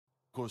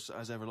Of course,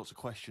 as ever, lots of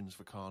questions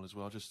for Karl as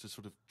well, just to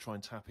sort of try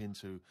and tap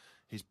into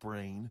his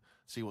brain,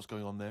 see what's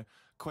going on there.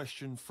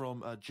 Question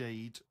from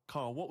Jade.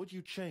 Karl, what would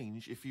you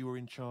change if you were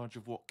in charge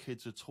of what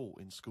kids are taught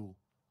in school?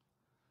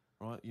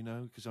 Right, you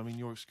know, because, I mean,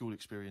 your school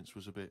experience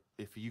was a bit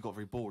iffy. You got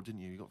very bored,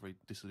 didn't you? You got very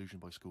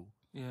disillusioned by school.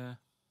 Yeah.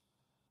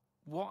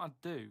 What I'd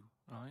do,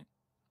 right,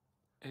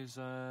 is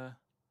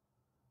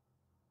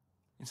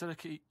instead of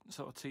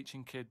sort of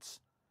teaching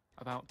kids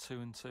about 2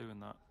 and 2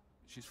 and that,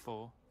 she's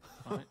 4,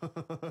 right?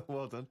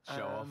 Well done.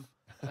 Show off.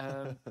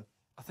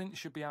 I think they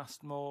should be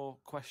asked more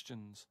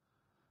questions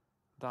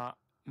that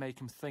make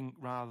them think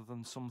rather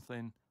than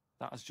something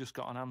that has just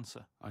got an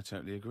answer. I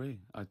totally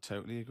agree.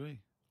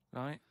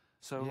 Right?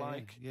 So,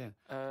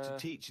 So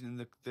teaching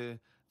them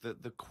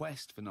the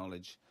quest for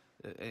knowledge,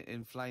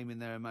 inflaming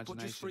their imagination.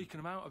 But just freaking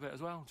them out a bit as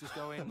well. Just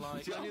going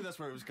like... See, I knew that's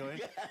where it was going.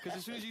 Because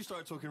as soon as you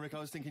started talking, Rick, I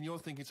was thinking you're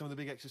thinking some of the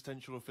big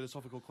existential or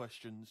philosophical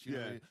questions. You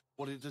know,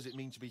 what does it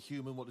mean to be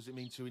human? What does it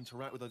mean to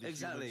interact with other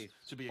humans?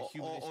 To be a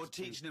human. Or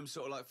teaching them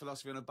sort of like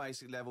philosophy on a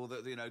basic level,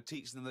 that, you know,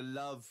 teaching them the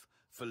love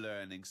for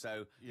learning.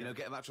 So, you know,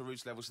 get them back to a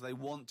roots level so they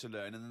want to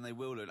learn and then they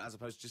will learn, as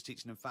opposed to just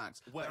teaching them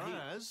facts.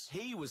 Whereas...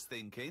 He was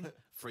thinking,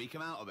 freak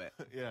them out a bit.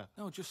 Yeah.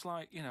 No, just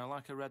like, you know,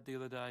 like I read the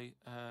other day,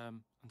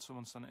 and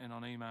someone sent it in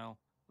on email,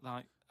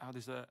 like how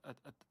there's a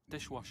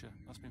dishwasher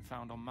that's been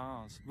found on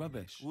Mars.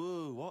 Rubbish.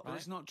 Whoa, what? But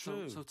it's not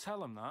true. So tell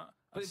them that.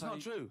 But it's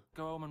not true.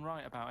 Go home and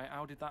write about it.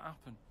 How did that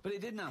happen? But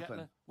it didn't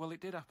happen. Well, it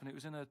did happen. It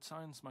was in a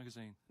science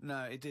magazine.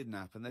 No, it didn't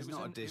happen. There's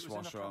not a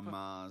dishwasher on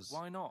Mars.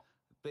 Why not?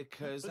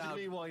 Because... What do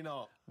you mean, why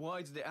not?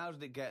 How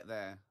did it get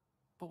there?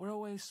 But we're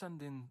always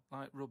sending,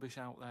 like, rubbish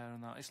out there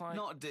and that. It's like...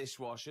 Not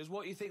dishwashers.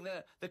 What, you think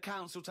the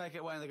council take it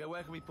away and they go,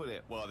 where can we put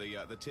it? Well,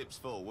 the tip's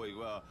full.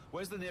 Well,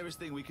 where's the nearest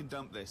thing we can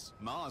dump this?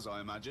 Mars, I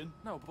imagine.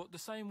 No, but the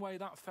same way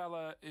that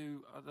fella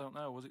who, I don't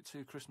know, was it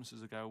 2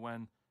 Christmases ago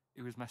when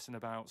he was messing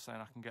about saying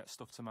I can get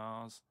stuff to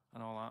Mars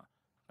and all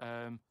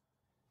that,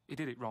 he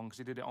did it wrong because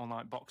he did it on,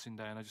 like, Boxing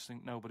Day, and I just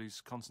think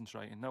nobody's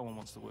concentrating. No one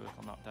wants to work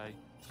on that day.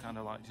 It's kind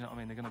of like, do you know what I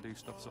mean? They're going to do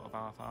stuff sort of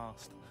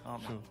half-arsed,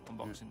 aren't they, on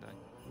Boxing Day?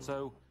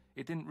 So...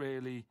 It didn't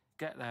really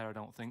get there, I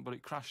don't think, but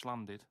it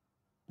crash-landed.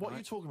 What are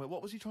you talking about?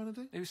 What was he trying to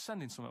do? He was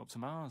sending something up to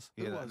Mars.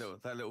 Yeah,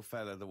 that little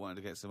fella that wanted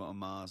to get something on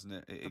Mars,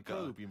 and it got...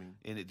 probe, you mean?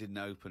 And it didn't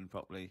open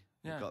properly.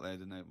 Yeah. It got there,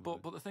 didn't open.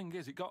 But the thing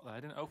is, it got there,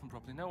 it didn't open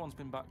properly. No one's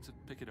been back to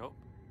pick it up.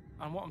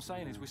 And what I'm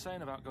saying is, we're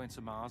saying about going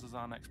to Mars as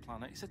our next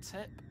planet. It's a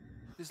tip.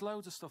 There's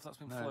loads of stuff that's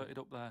been flirted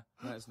up there.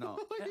 No, it's not.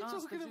 What are you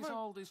talking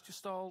about? It's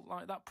just all,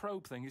 like, that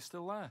probe thing is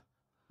still there,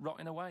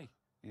 rotting away.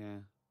 Yeah.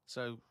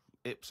 So...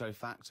 ipso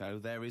facto,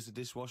 there is a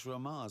dishwasher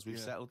on Mars. We've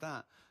settled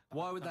that.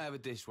 Why would they have a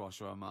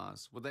dishwasher on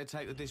Mars? Would they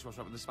take the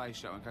dishwasher up in the space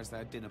shuttle in case they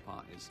had dinner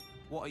parties?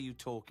 What are you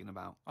talking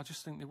about? I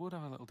just think they would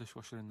have a little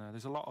dishwasher in there.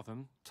 There's a lot of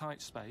them,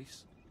 tight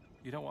space.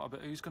 You don't want a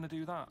bit... Who's going to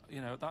do that? You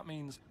know, that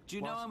means... Do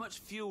you know how much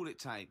fuel it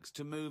takes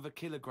to move a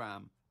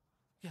kilogram?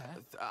 Yeah.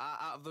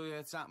 Out of the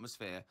Earth's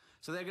atmosphere?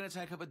 So they're going to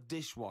take up a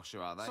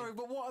dishwasher, are they? Sorry,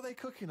 but what are they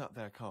cooking up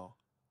there, Karl?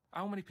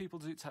 How many people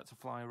does it take to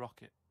fly a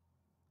rocket?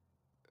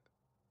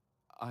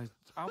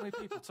 How many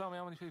people? Tell me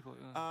how many people.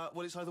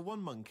 Well, it's either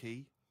one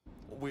monkey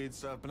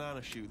with a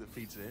banana shoot that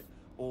feeds it,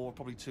 or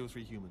probably 2 or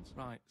 3 humans.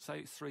 Right,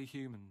 say it's 3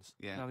 humans.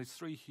 Yeah. Now, there's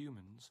 3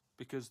 humans,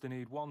 because they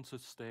need one to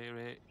steer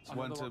it. So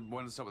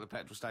one to stop at the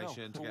petrol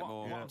station to get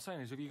more... What I'm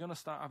saying is, if you're going to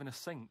start having a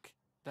sink,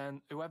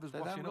 then whoever's washing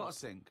up... They haven't got a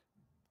sink.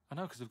 I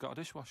know, because they've got a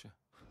dishwasher.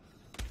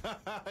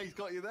 He's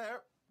got you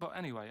there. But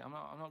anyway, I'm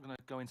not going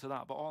to go into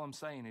that, but all I'm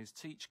saying is,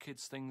 teach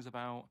kids things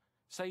about...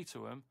 Say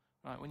to them,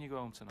 right, when you go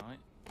home tonight,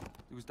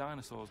 there was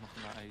dinosaurs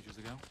knocking about ages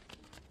ago.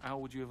 How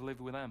would you have lived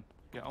with them?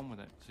 Get on with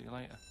it. See you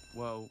later.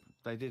 Well,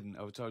 they didn't.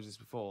 I've told you this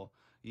before.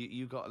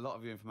 You got a lot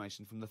of your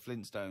information from the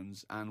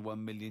Flintstones and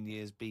 1 million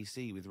years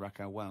BC with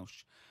Raquel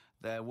Welch.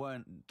 There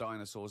weren't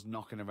dinosaurs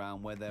knocking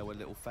around where there were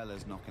little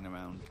fellas knocking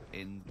around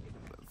in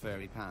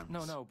furry pants.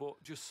 No,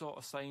 but just sort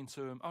of saying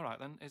to them, all right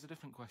then, here's a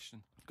different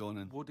question. Go on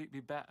then. Would it be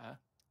better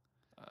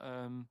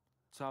to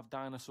have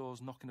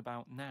dinosaurs knocking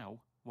about now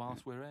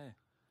whilst we're here?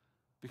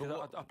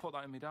 Because I put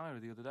that in my diary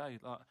the other day,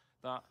 like,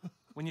 that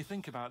when you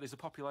think about it, there's a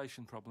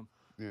population problem.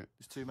 Yeah.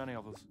 There's too many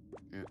of us.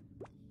 Yeah.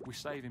 We're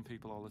saving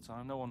people all the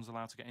time. No one's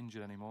allowed to get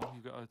injured anymore.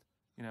 You've got to,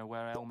 you know,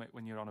 wear a helmet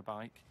when you're on a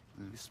bike.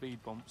 There's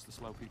speed bumps to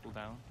slow people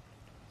down.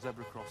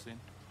 Zebra crossing.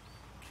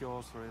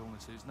 Cures for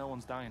illnesses. No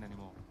one's dying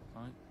anymore,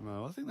 right?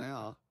 Well, I think they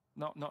are.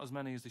 Not as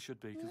many as they should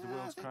be, because the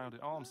world's crowded.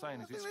 All I'm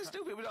saying is... there's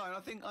still people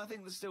dying. I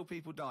think there's still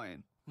people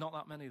dying. Not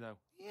that many, though.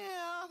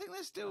 Yeah, I think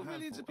there's still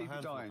millions of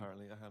people dying.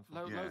 Apparently, a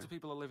handful. Loads of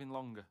people are living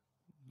longer.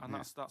 And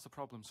that's the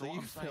problem. So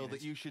you feel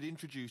that you should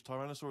introduce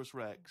Tyrannosaurus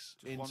Rex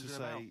into,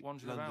 say,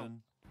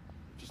 London,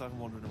 just have them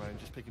wandering around,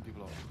 just picking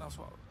people up. That's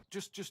what...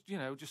 Just you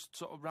know, just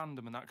sort of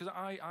random and that. Because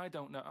I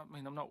don't know... I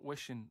mean, I'm not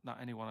wishing that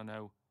anyone I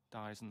know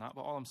dies and that,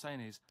 but all I'm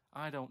saying is,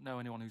 I don't know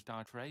anyone who's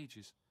died for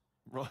ages.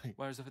 Right.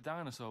 Whereas if a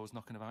dinosaur was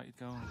knocking about, you'd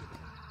go...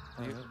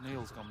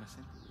 Neil's gone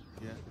missing.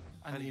 Yeah.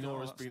 And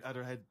Nora's had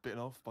her head bitten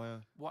off by a...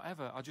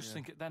 Whatever. I just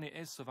think then it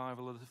is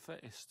survival of the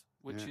fittest,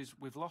 which is...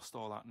 We've lost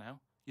all that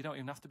now. You don't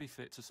even have to be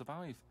fit to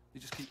survive. They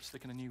just keep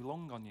sticking a new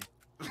lung on you.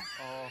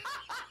 Or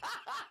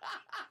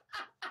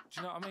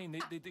you know what I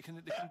mean? They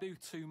can do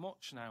too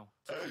much now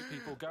to keep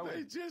people They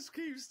going. just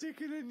keep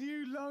sticking a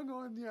new lung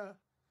on you.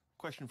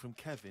 Question from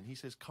Kevin. He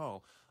says,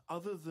 Carl,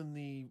 other than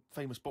the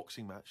famous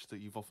boxing match that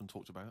you've often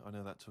talked about, I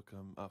know that took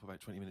up about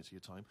 20 minutes of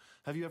your time,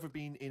 have you ever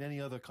been in any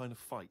other kind of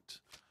fight?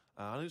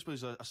 I don't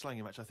suppose a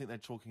slanging match. I think they're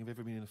talking, have you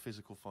ever been in a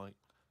physical fight?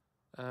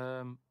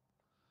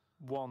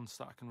 Once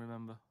that I can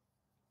remember.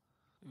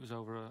 It was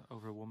over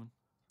a woman.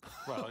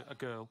 Well, a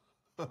girl.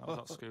 I was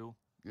at school.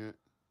 Yeah.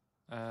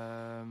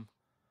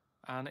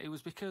 And it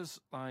was because,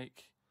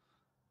 like,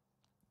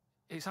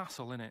 it's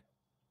hassle, innit?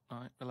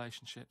 Right,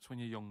 relationships when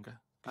you're younger.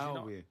 How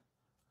old were you?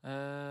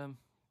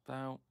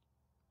 About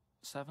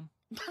 7.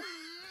 It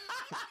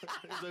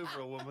was over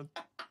a woman.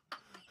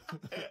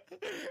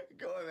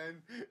 Go on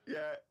then.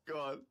 Yeah,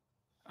 go on.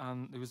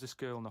 And there was this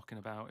girl knocking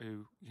about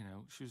who, you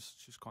know, she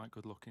was quite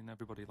good looking,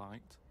 everybody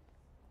liked.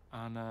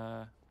 And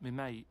my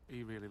mate,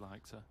 he really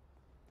liked her.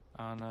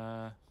 And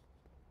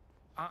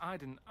I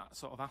didn't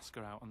sort of ask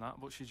her out on that,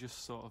 but she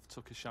just sort of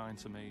took a shine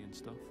to me and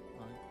stuff.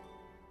 Right?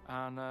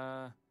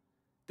 And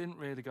didn't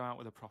really go out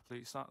with her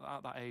properly. It's at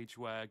that age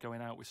where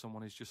going out with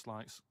someone is just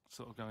like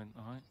sort of going,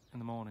 all right, in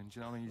the morning. Do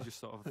you know what I mean? You just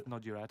sort of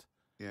nod your head.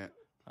 Yeah.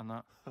 And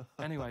that.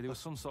 Anyway, there was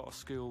some sort of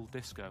school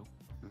disco.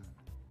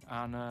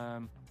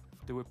 And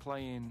they were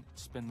playing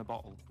Spin the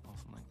Bottle or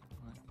something.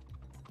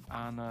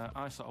 Right? And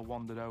I sort of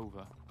wandered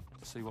over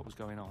to see what was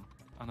going on.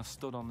 And I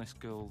stood on this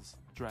girl's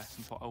dress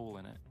and put a hole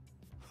in it.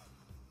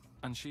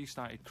 And she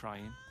started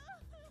crying.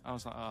 I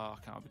was like, oh,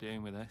 I can't be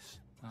dealing with this.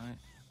 Right?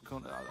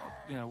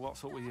 You know,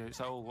 what's up with you? It's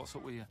a hole, what's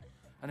up with you?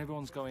 And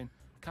everyone's going,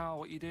 Karl,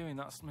 what are you doing?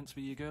 That's meant to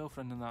be your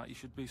girlfriend and that. You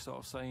should be sort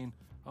of saying,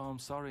 oh, I'm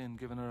sorry, and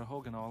giving her a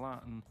hug and all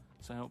that, and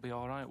saying it'll be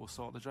all right, we'll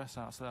sort the dress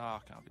out. I said, oh, I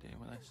can't be dealing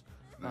with this.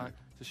 Right?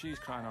 So she's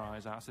crying her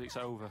eyes out. I said, it's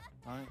over.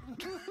 Right?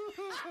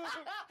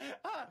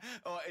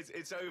 Oh,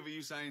 it's over,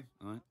 you saying,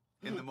 all right,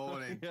 in the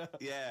morning.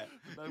 Yeah.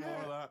 No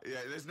more of that. Yeah,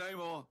 there's no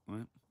more.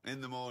 Right.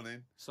 In the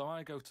morning. So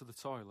I go to the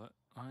toilet,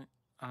 right?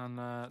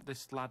 And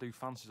this lad who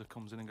fancies her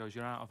comes in and goes,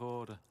 you're out of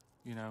order,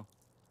 you know.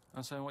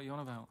 I'm saying, what are you on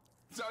about?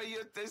 Sorry,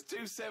 there's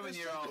 2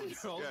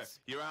 7-year-olds. Yeah,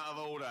 you're out of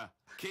order.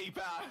 Keep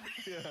out.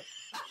 Yeah.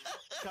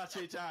 Cut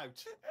it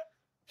out.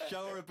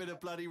 Show her a bit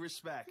of bloody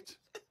respect.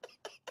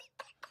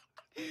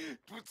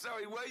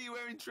 Sorry, were you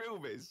wearing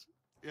trilbies?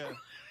 Yeah.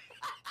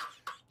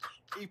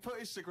 He put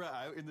his cigarette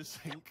out in the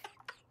sink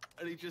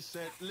and he just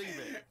said, leave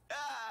it.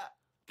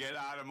 Get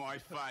out of my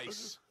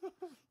face.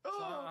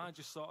 So I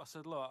just sort of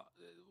said, look,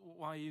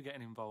 why are you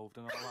getting involved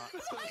and all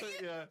that?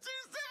 Yeah. 2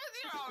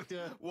 7-year-olds.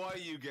 Yeah. Why are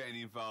you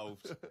getting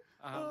involved?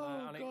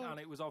 And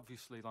it was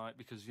obviously like,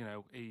 because, you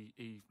know,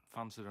 he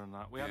fancied her and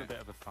that. We had a bit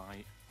of a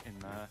fight in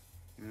there.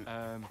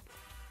 Yeah.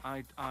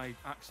 I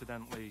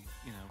accidentally,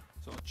 you know,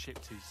 sort of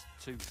chipped his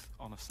tooth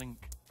on a sink.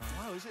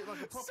 Wow, is it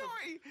like a proper...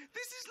 Sorry,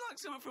 this is like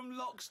something from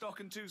Lock, Stock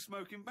and 2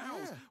 Smoking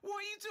Barrels. Yeah. What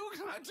are you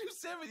talking about? 2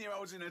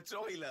 7-year-olds in a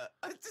toilet.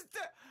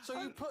 So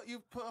you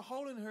put a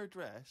hole in her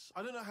dress.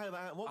 I don't know how that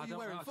happened. What were you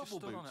wearing? Football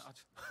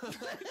boots?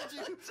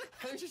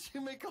 How did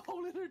you make a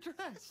hole in her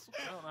dress?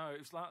 I don't know. It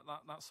was like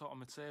that sort of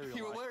material.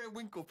 You were wearing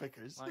winkle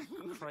pickers. Like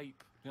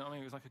crepe. You know what I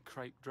mean? It was like a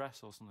crepe dress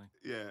or something.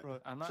 Yeah.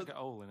 Right. And that got a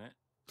hole in it.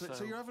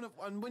 So you're having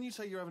and when you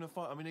say you're having a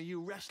fight, I mean, are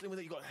you wrestling with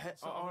it? You got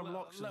arm locks and head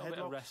locks? A little bit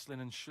of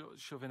wrestling and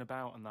shoving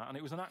about and that. And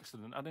it was an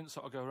accident. I didn't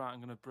sort of go, right, I'm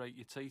going to break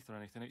your teeth or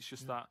anything. It's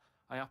just that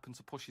I happened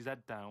to push his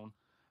head down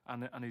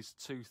and his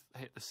tooth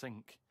hit the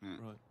sink.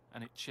 Right.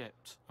 And it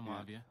chipped and what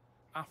have you.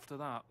 After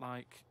that,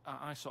 like,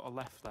 I sort of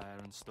left there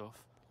and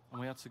stuff.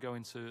 And we had to go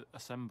into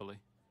assembly.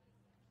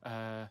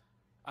 And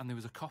there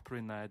was a copper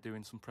in there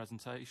doing some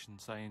presentation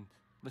saying,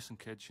 listen,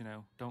 kids, you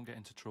know, don't get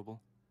into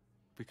trouble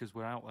because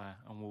we're out there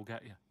and we'll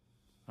get you.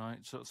 Right,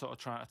 so sort of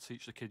trying to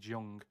teach the kids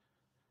young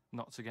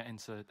not to get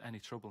into any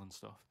trouble and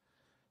stuff.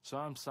 So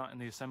I'm sat in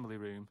the assembly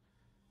room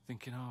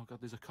thinking, oh, God,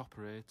 there's a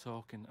copper here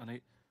talking. And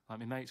like,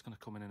 my mate's going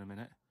to come in a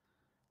minute,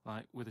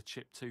 like, with a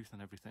chipped tooth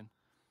and everything.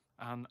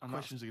 And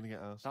questions are going to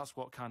get asked. That's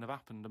what kind of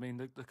happened. I mean,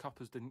 the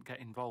coppers didn't get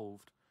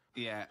involved.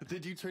 Yeah.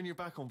 Did you turn your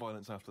back on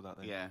violence after that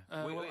then? Yeah.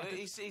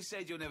 He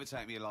said, you'll never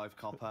take me alive,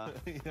 copper.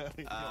 Yeah.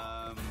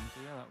 Yeah,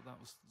 that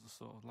was the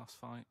sort of last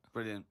fight.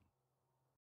 Brilliant.